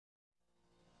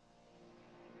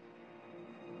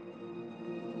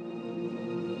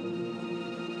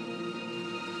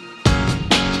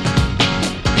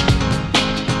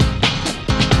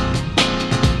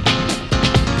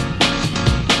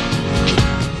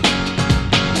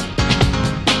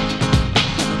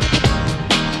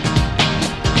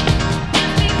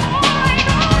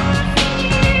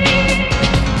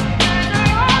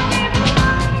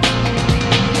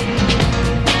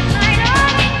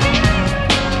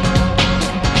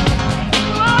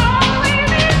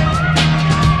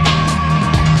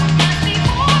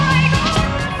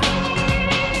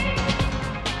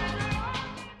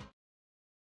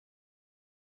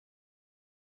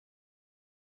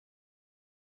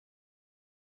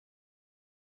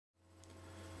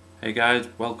Hey guys,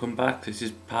 welcome back. This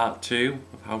is part 2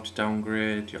 of how to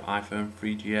downgrade your iPhone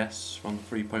 3GS from the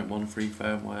 3.13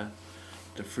 firmware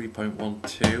to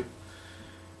 3.12.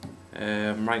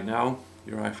 Right now,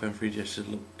 your iPhone 3GS should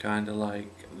look kind of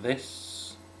like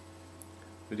this,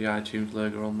 with the iTunes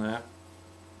logo on there.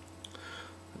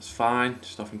 That's fine,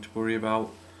 just nothing to worry about.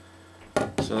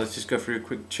 So let's just go through a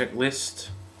quick checklist,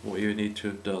 what you need to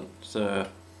have done. So,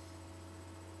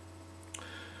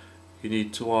 you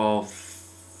need to have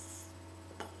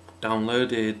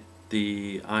downloaded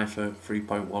the iPhone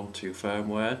 3.12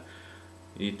 firmware.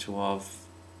 You need to have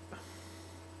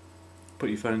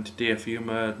put your phone into DFU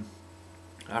mode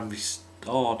and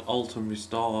alt and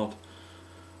restored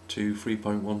to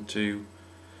 3.12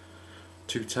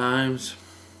 two times.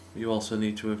 You also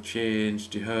need to have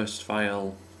changed your host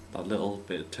file, that little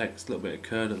bit of text, little bit of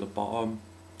code at the bottom,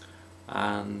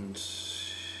 and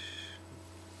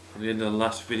at the end of the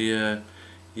last video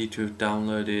you need to have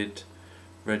downloaded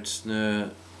Redsn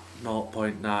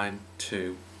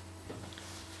 0.92.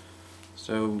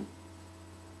 So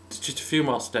there's just a few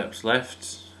more steps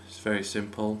left. It's very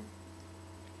simple.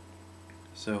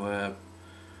 So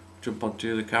jump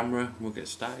onto the camera and we'll get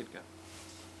started.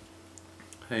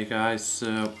 Hey guys,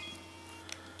 so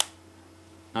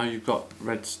now you've got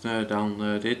Redsn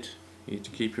downloaded, you need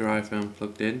to keep your iPhone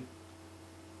plugged in,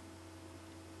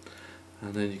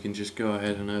 and then you can just go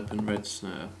ahead and open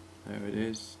Redsn. There it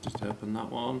is, just open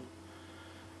that one.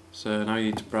 So now you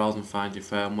need to browse and find your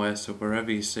firmware, so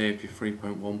wherever you saved your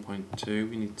 3.1.2 you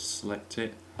need to select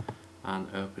it and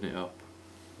open it up.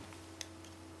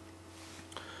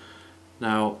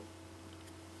 Now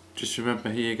just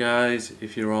remember here guys,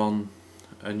 if you're on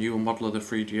a newer model of the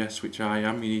 3GS, which I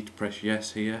am, you need to press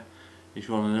yes here. If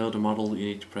you're on an older model you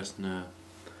need to press no.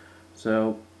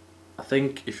 So I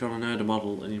think if you're on an older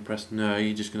model and you press no,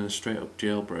 you're just going to straight up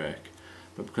jailbreak.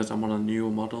 But because I'm on a newer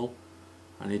model,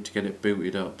 I need to get it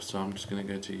booted up, so I'm just going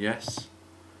to go to yes,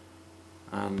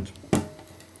 and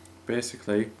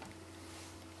basically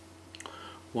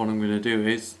what I'm going to do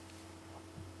is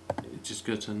just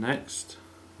go to next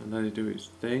and let it do its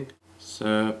thing.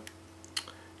 So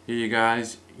here you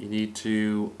guys, you need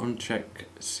to uncheck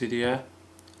Cydia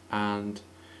and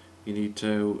you need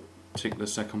to tick the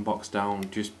second box down,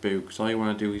 just boot, because all you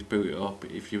want to do is boot it up.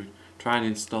 If you try and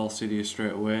install Cydia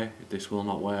straight away, this will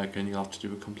not work and you'll have to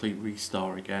do a complete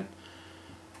restore again.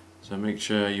 So make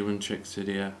sure you uncheck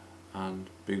Cydia and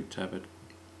boot tethered.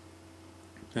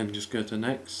 Then just go to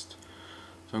next.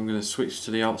 So I'm going to switch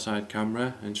to the outside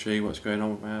camera and show you what's going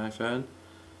on with my iPhone.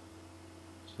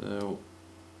 So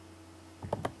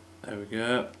there we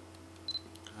go.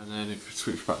 And then if we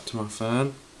switch back to my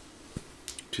phone,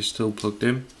 which is still plugged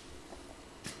in,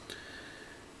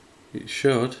 it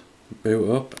should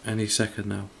boot up any second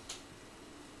now.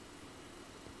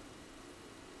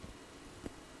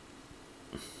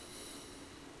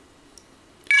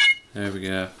 There we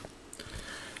go.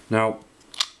 Now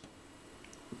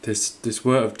this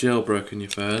won't have jailbroken your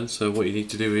phone, so what you need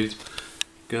to do is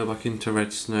go back into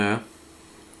Redsn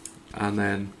and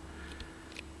then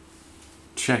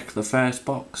check the first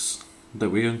box that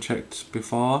we unchecked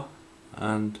before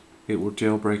and it will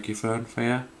jailbreak your phone for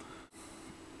you.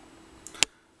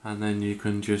 And then you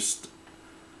can just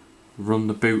run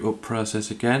the boot up process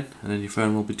again, and then your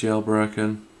phone will be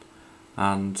jailbroken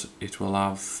and it will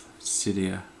have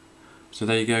Cydia. So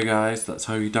there you go guys, that's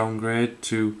how you downgrade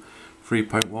to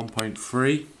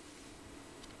 3.1.3.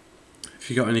 If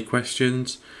you got any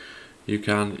questions you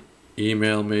can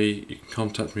email me, you can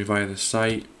contact me via the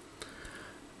site,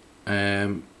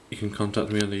 you can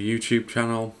contact me on the YouTube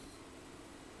channel.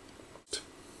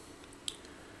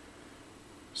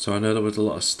 So I know there was a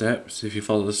lot of steps. If you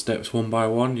follow the steps one by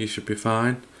one you should be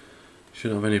fine.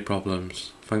 Shouldn't have any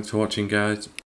problems. Thanks for watching guys.